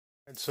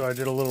And so I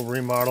did a little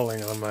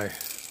remodeling on my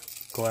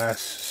glass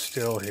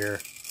still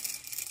here.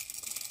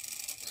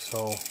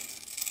 So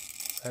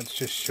that's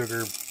just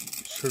sugar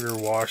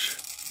wash,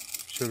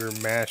 sugar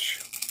mash,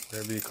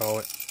 whatever you call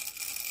it.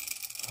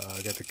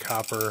 I got the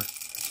copper,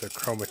 the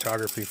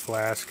chromatography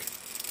flask.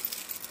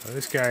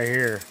 This guy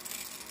here,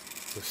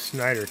 the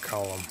Snyder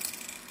column.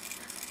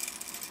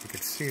 You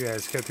can see that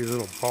it's got these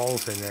little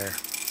balls in there.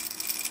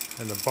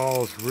 And the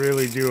balls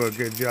really do a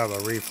good job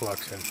of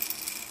refluxing.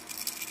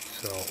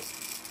 So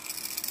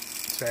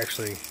it's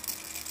actually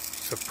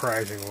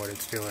surprising what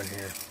it's doing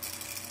here.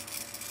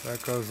 So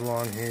that goes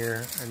along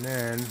here, and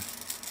then,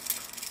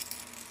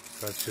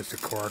 so that's just a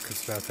cork,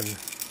 it's nothing.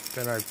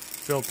 Then I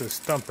built this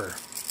thumper.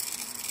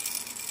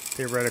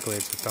 Theoretically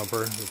it's a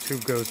thumper. The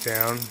tube goes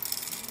down.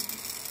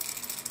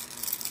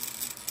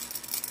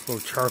 A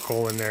little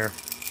charcoal in there.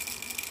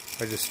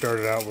 I just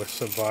started out with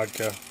some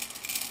vodka,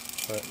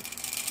 but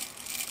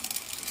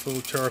just a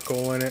little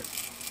charcoal in it.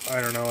 I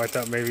don't know, I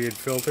thought maybe it'd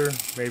filter.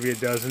 Maybe it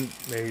doesn't.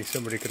 Maybe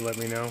somebody could let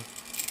me know.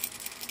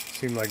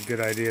 Seemed like a good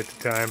idea at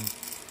the time.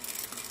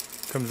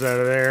 Comes out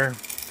of there.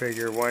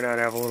 Figure why not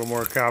have a little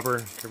more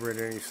copper, get rid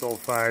of any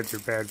sulfides or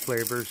bad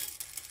flavors.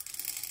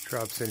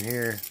 Drops in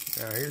here.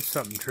 Now here's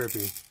something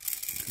trippy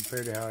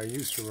compared to how I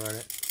used to run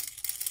it.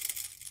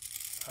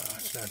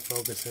 It's not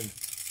focusing.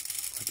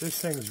 But this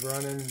thing's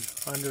running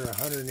under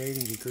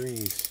 180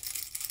 degrees.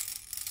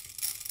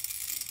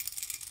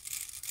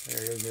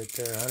 There it is right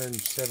there,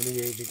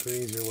 178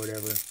 degrees or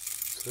whatever.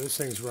 So this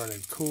thing's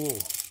running cool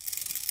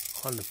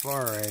on the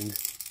far end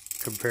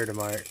compared to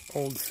my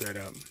old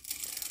setup.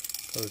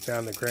 Goes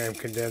down the gram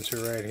condenser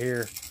right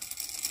here.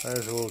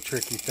 That's a little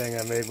tricky thing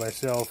I made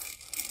myself.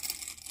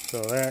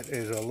 So that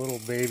is a little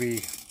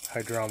baby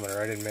hydrometer.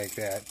 I didn't make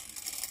that.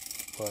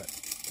 But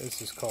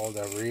this is called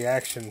a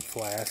reaction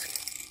flask,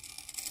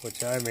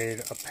 which I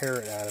made a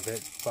parrot out of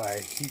it by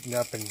heating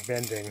up and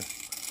bending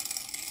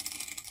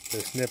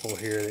this nipple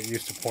here that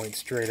used to point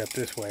straight up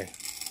this way.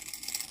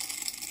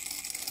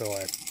 So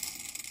I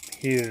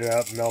heated it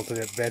up, melted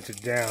it, bent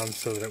it down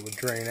so that it would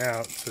drain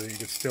out so that you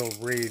could still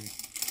read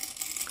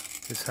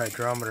this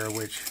hydrometer,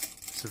 which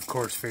is of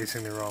course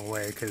facing the wrong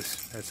way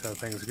because that's how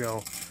things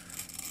go.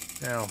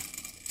 Now,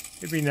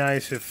 it'd be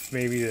nice if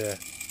maybe the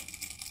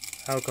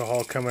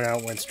alcohol coming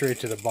out went straight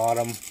to the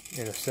bottom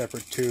in a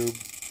separate tube,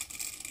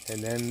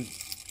 and then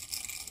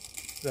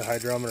the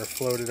hydrometer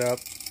floated up.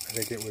 I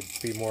think it would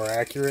be more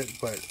accurate,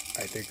 but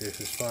I think this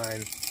is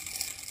fine.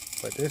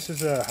 But this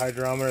is a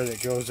hydrometer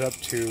that goes up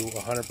to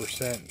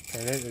 100%,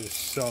 and it is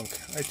sunk.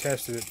 I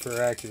tested it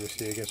for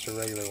accuracy against a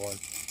regular one.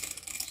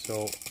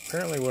 So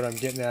apparently what I'm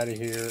getting out of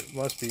here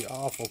must be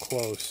awful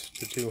close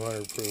to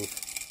 200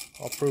 proof.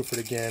 I'll proof it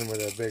again with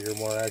a bigger,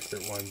 more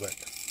accurate one, but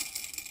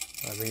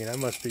I mean, I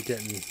must be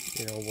getting,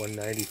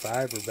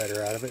 195 or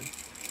better out of it.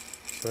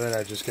 So then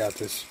I just got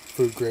this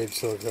food grade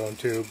silicone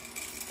tube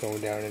going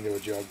down into a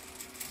jug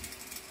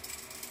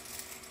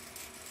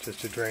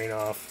just to drain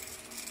off.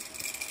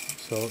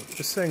 So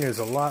this thing is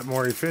a lot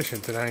more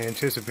efficient than I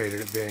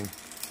anticipated it being.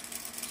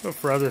 So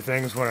for other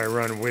things, when I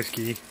run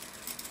whiskey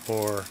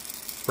or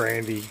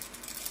brandy,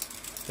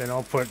 then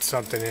I'll put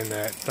something in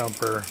that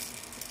thumper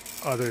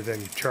other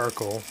than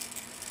charcoal,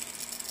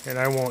 and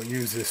I won't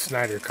use this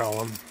Snyder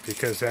column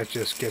because that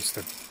just gets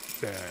the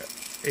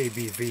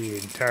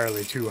ABV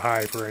entirely too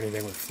high for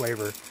anything with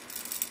flavor.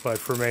 But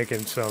for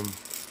making some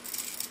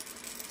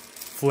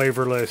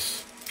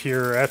flavorless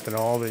pure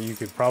ethanol that you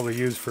could probably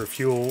use for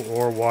fuel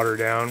or water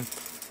down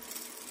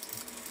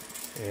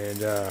and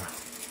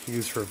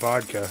use for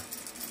vodka,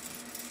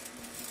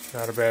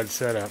 not a bad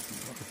setup.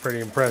 I'm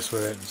pretty impressed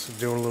with it. It's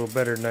doing a little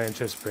better than I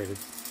anticipated.